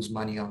way to lose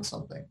money on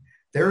something.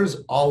 There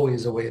is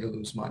always a way to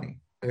lose money.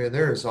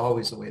 There is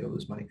always a way to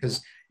lose money, because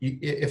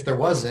if there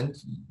wasn't,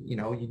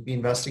 you'd be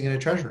investing in a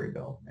treasury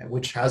bill,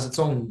 which has its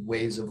own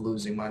ways of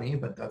losing money,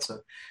 but that's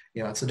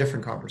a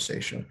different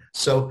conversation.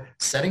 So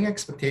setting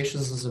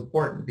expectations is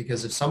important,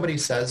 because if somebody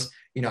says,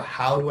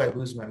 how do I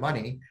lose my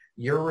money?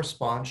 Your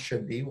response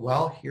should be,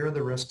 well, here are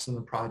the risks in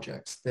the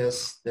projects,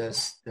 this,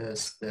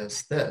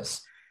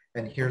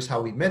 and here's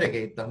how we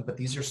mitigate them, but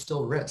these are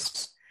still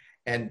risks.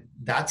 And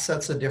that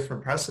sets a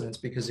different precedence,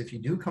 because if you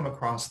do come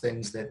across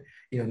things that,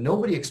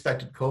 nobody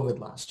expected COVID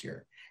last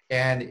year.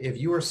 And if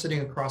you were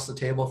sitting across the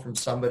table from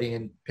somebody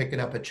and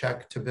picking up a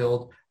check to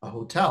build a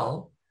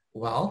hotel,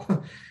 well,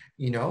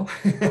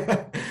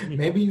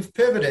 maybe you've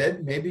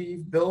pivoted, maybe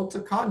you've built a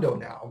condo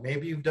now,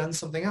 maybe you've done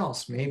something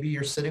else, maybe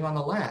you're sitting on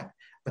the land,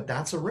 but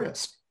that's a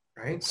risk,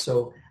 right?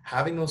 So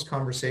having those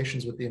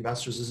conversations with the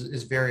investors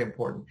is very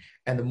important.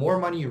 And the more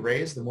money you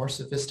raise, the more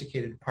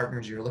sophisticated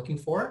partners you're looking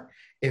for.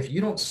 If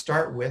you don't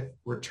start with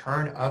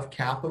return of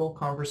capital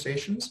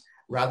conversations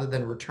rather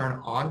than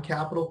return on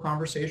capital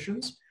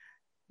conversations,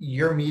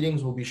 your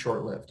meetings will be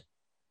short-lived,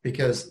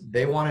 because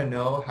they want to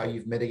know how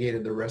you've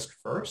mitigated the risk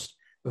first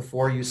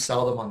before you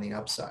sell them on the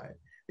upside,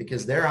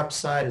 because their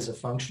upside is a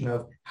function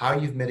of how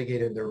you've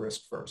mitigated their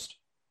risk first.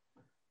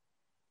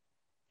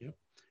 Yep.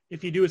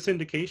 If you do a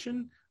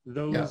syndication,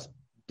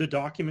 the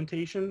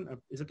documentation,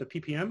 is it the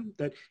PPM?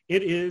 That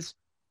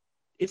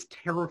it's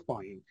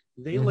terrifying.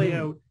 They lay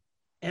out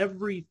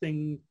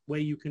everything way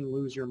you can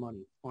lose your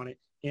money on it.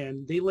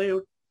 And they lay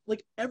out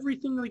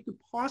everything that you could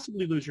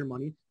possibly lose your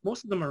money.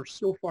 Most of them are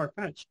so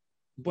far-fetched.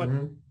 But,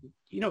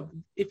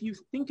 if you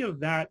think of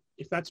that,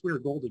 if that's your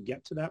goal to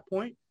get to that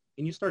point,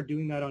 and you start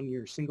doing that on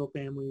your single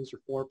families or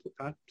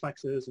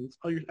fourplexes, and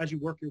as you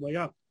work your way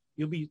up,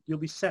 you'll be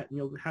set, and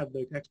you'll have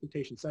the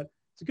expectation set.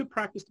 It's a good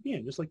practice to be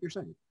in, just like you're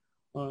saying.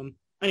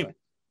 Anyway,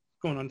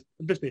 going on,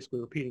 I'm just basically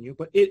repeating you,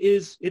 but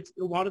it's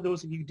a lot of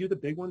those, if you do the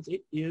big ones,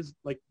 it is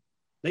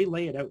they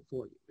lay it out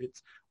for you.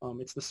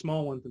 It's the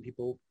small ones that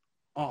people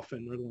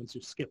often are the ones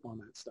who skip on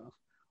that stuff.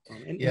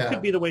 It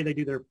could be the way they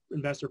do their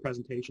investor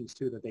presentations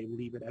too, that they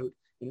leave it out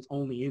and it's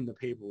only in the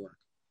paperwork.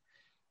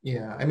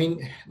 Yeah, I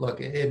mean,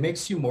 look, it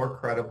makes you more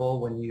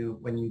credible when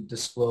you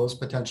disclose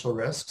potential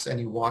risks and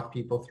you walk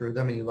people through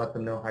them and you let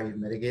them know how you've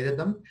mitigated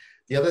them.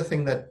 The other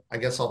thing that I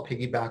guess I'll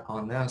piggyback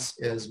on this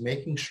is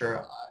making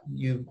sure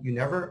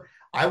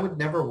I would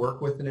never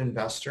work with an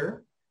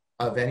investor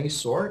of any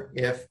sort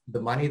if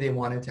the money they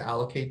wanted to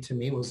allocate to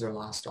me was their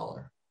last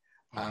dollar.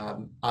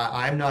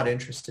 I'm not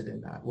interested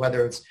in that.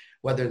 Whether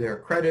they're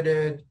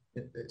accredited,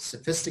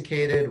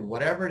 sophisticated,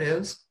 whatever it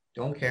is,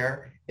 don't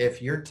care.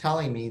 If you're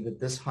telling me that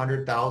this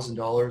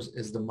 $100,000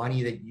 is the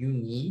money that you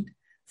need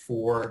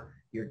for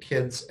your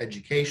kids'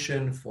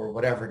 education, for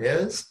whatever it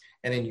is,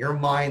 and in your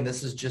mind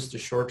this is just a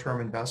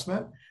short-term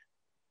investment,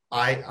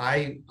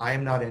 I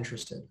am not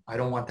interested. I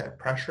don't want that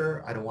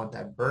pressure. I don't want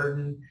that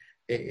burden.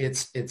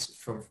 It's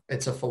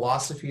a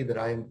philosophy that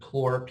I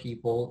implore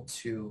people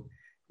to,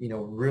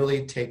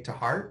 really take to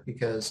heart,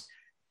 because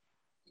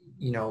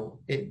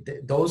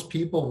those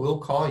people will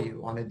call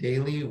you on a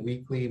daily,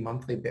 weekly,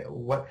 monthly,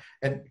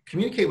 and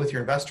communicate with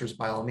your investors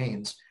by all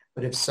means.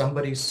 But if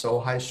somebody's so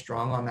high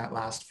strung on that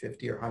last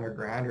 50 or 100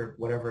 grand or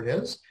whatever it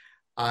is,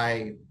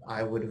 I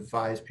would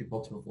advise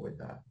people to avoid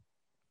that.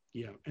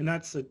 Yeah, and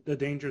that's the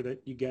danger that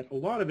you get a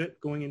lot of it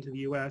going into the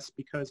U.S.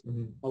 because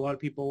a lot of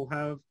people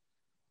have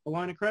a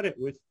line of credit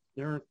with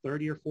their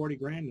 30 or 40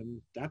 grand,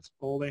 and that's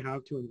all they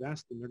have to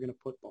invest, and they're going to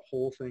put the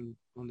whole thing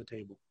on the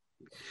table.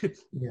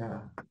 Yeah.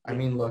 I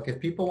mean, look, if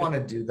people want to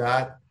do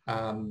that,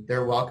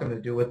 they're welcome to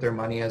do with their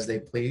money as they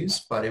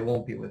please, but it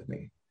won't be with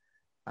me.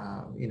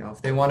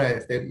 If they want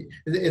to,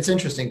 it's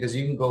interesting because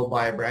you can go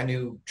buy a brand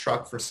new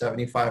truck for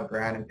 75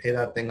 grand and pay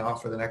that thing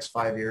off for the next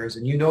 5 years,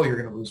 and you're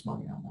going to lose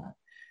money on that.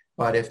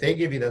 But if they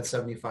give you that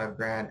 75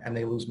 grand and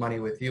they lose money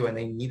with you and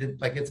they need it,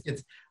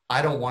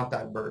 I don't want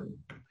that burden.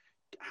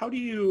 How do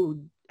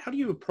you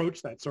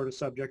approach that sort of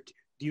subject?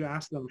 Do you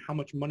ask them how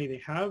much money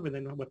they have and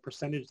then what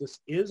percentage this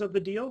is of the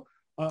deal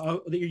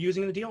that you're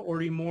using in the deal? Or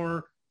do you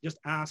more just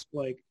ask,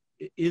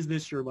 is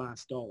this your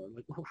last dollar?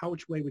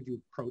 Which way would you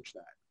approach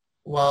that?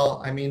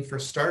 Well, I mean, for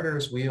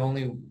starters,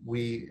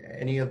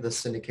 any of the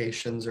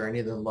syndications or any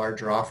of the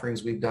larger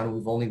offerings we've done,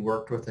 we've only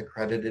worked with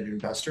accredited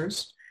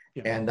investors.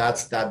 Yeah. And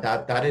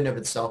that in of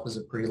itself is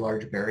a pretty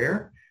large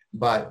barrier.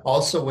 But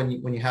also when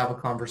you have a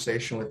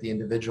conversation with the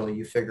individual,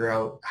 you figure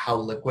out how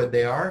liquid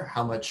they are,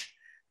 how much,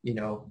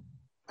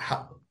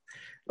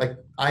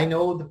 I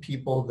know the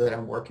people that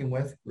I'm working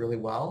with really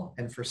well.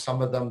 And for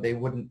some of them, they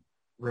wouldn't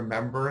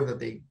remember that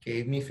they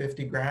gave me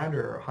 50 grand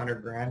or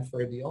 100 grand for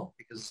a deal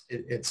because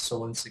it's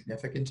so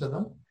insignificant to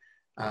them.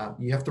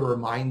 You have to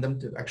remind them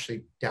to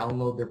actually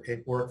download their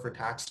paperwork for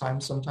tax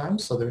time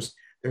sometimes. So there's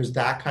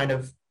that kind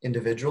of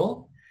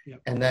individual.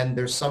 Yep. And then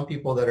there's some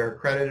people that are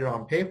accredited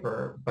on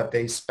paper, but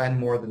they spend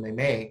more than they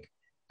make.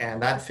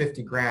 And that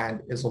 50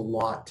 grand is a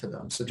lot to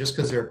them. So just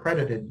because they're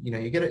accredited,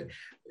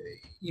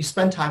 you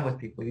spend time with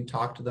people, you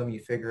talk to them, you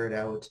figure it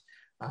out.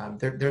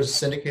 There's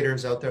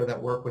syndicators out there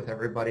that work with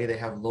everybody. They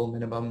have low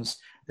minimums.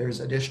 There's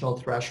additional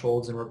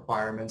thresholds and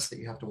requirements that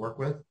you have to work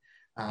with.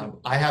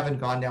 I haven't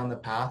gone down the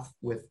path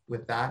with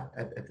that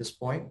at this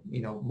point.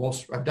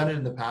 I've done it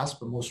in the past,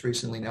 but most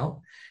recently,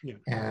 no. Yeah.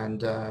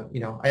 And,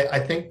 I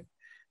think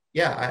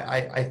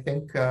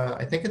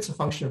it's a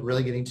function of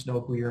really getting to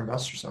know who your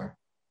investors are.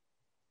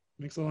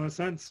 Makes a lot of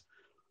sense.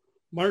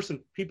 Marcin,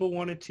 people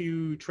wanted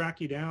to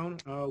track you down.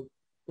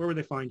 Where would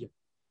they find you?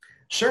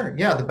 Sure.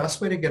 Yeah. The best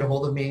way to get a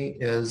hold of me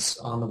is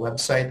on the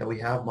website that we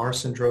have,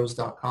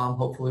 marcindrozdz.com.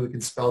 Hopefully we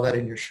can spell that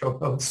in your show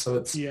notes. So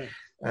it's,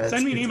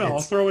 send me an email. I'll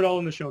throw it all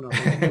in the show notes.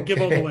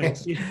 Give all the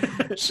links.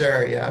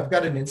 Sure. Yeah. I've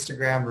got an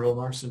Instagram,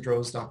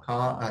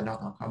 realmarcindrozdz.com,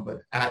 not.com,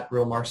 but at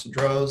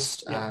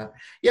realmarcindrozdz.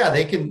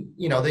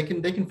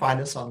 They can find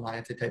us online.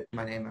 If they type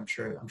my name, I'm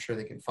sure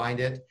they can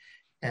find it.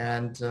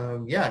 And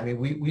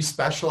we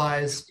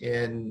specialize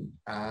in,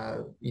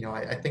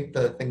 I think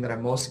the thing that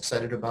I'm most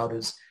excited about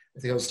is, I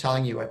think I was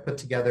telling you, I put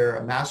together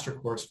a master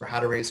course for how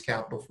to raise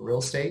capital for real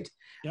estate.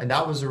 Yep. And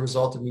that was a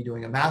result of me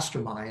doing a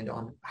mastermind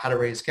on how to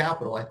raise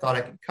capital. I thought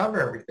I could cover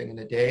everything in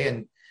a day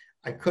and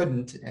I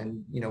couldn't.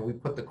 And, we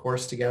put the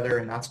course together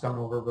and that's gone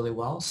over really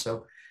well.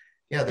 So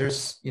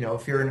there's,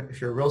 if you're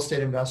a real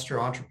estate investor,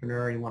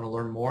 entrepreneur, and you want to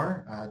learn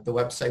more, the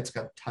website's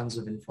got tons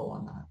of info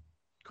on that.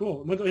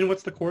 Cool. And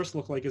what's the course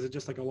look like? Is it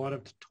just a lot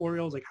of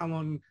tutorials? How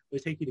long will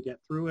it take you to get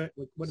through it?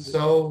 What is it?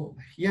 So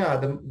you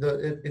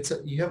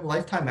have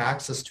lifetime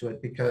access to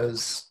it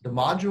because the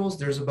modules,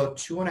 there's about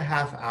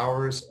 2.5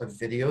 hours of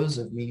videos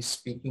of me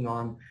speaking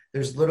on,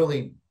 there's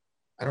literally,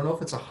 I don't know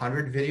if it's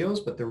 100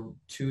 videos, but they're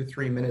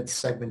 2-3 minute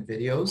segment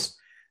videos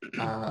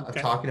of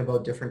talking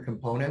about different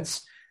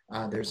components.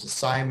 There's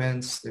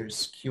assignments,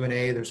 there's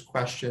Q&A, there's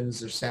questions,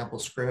 there's sample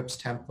scripts,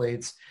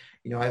 templates.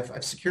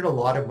 I've secured a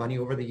lot of money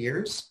over the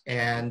years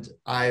and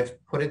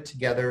I've put it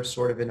together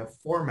sort of in a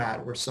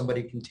format where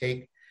somebody can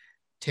take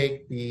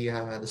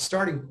the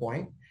starting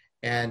point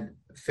and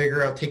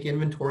take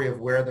inventory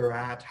of where they're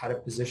at, how to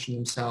position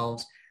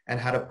themselves, and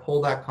how to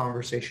pull that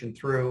conversation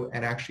through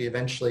and actually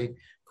eventually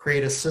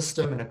create a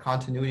system and a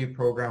continuity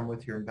program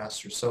with your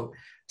investors. So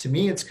to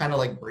me, it's kind of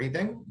like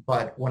breathing.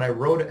 But when I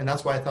wrote it, and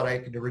that's why I thought I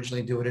could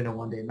originally do it in a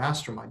one-day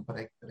mastermind, but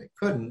I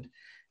couldn't.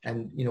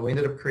 And, you know, we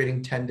ended up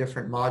creating 10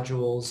 different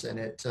modules, and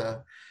it,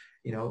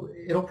 you know,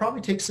 it'll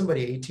probably take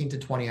somebody 18 to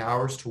 20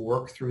 hours to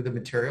work through the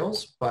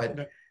materials.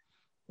 But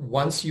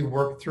once you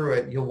work through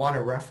it, you'll want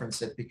to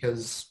reference it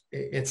because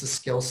it's a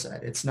skill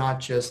set. It's not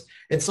just,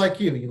 it's like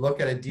you look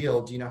at a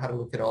deal. Do you know how to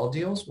look at all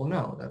deals? Well,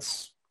 no,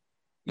 that's,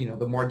 you know,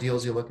 the more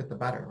deals you look at, the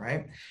better,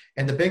 right?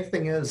 And the big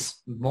thing is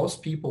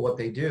most people, what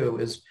they do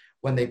is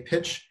when they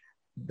pitch,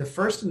 the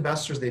first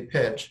investors they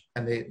pitch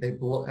and they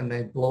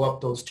blow up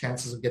those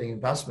chances of getting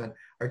investment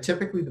are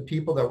typically the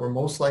people that were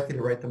most likely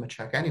to write them a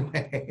check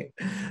anyway.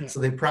 Yeah. So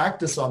they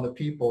practice on the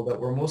people that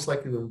were most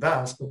likely to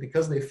invest, but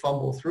because they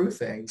fumble through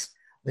things,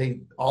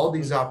 all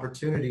these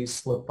opportunities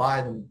slip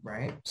by them,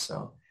 right?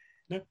 So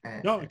no,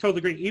 I totally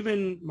agree.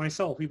 Even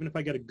myself, even if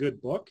I get a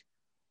good book,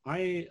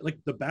 I like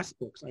the best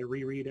books I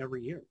reread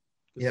every year.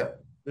 Yeah,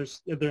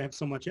 they have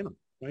so much in them,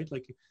 right?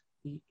 Like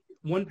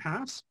one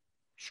pass,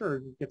 sure,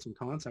 you get some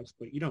concepts,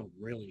 but you don't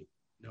really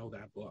know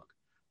that book,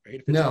 right?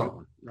 If it's a good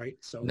one, right?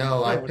 So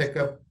no, I pick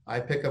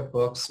up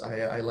books.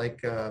 I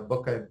like a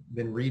book I've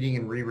been reading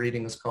and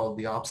rereading. Is called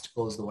The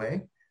Obstacle Is the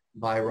Way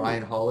by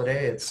Ryan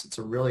Holiday. It's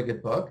a really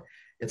good book.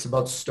 It's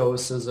about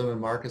Stoicism and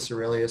Marcus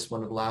Aurelius,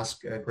 one of the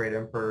last great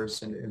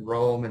emperors in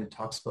Rome, and it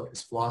talks about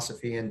his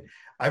philosophy. And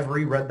I've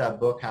reread that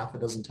book half a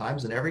dozen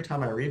times, and every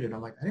time I read it,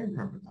 I'm like, I didn't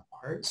remember that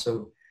part.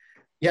 So,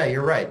 yeah,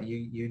 you're right.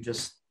 You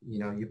just, you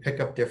know, you pick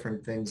up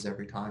different things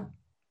every time.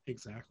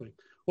 Exactly.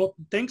 Well,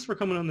 thanks for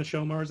coming on the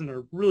show, Marcin.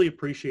 I really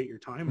appreciate your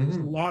time. There's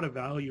a lot of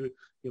value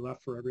you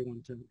left for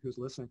everyone who's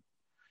listening.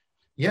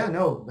 Yeah,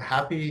 no,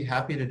 happy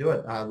to do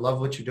it. I love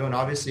what you're doing.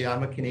 Obviously,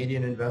 I'm a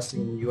Canadian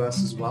investing in the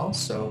U.S. as well,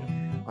 so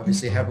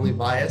obviously heavily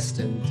biased,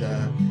 and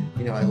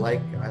you know, I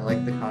like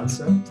the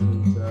concept,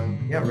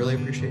 and yeah, really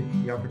appreciate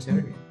the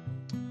opportunity.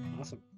 Awesome.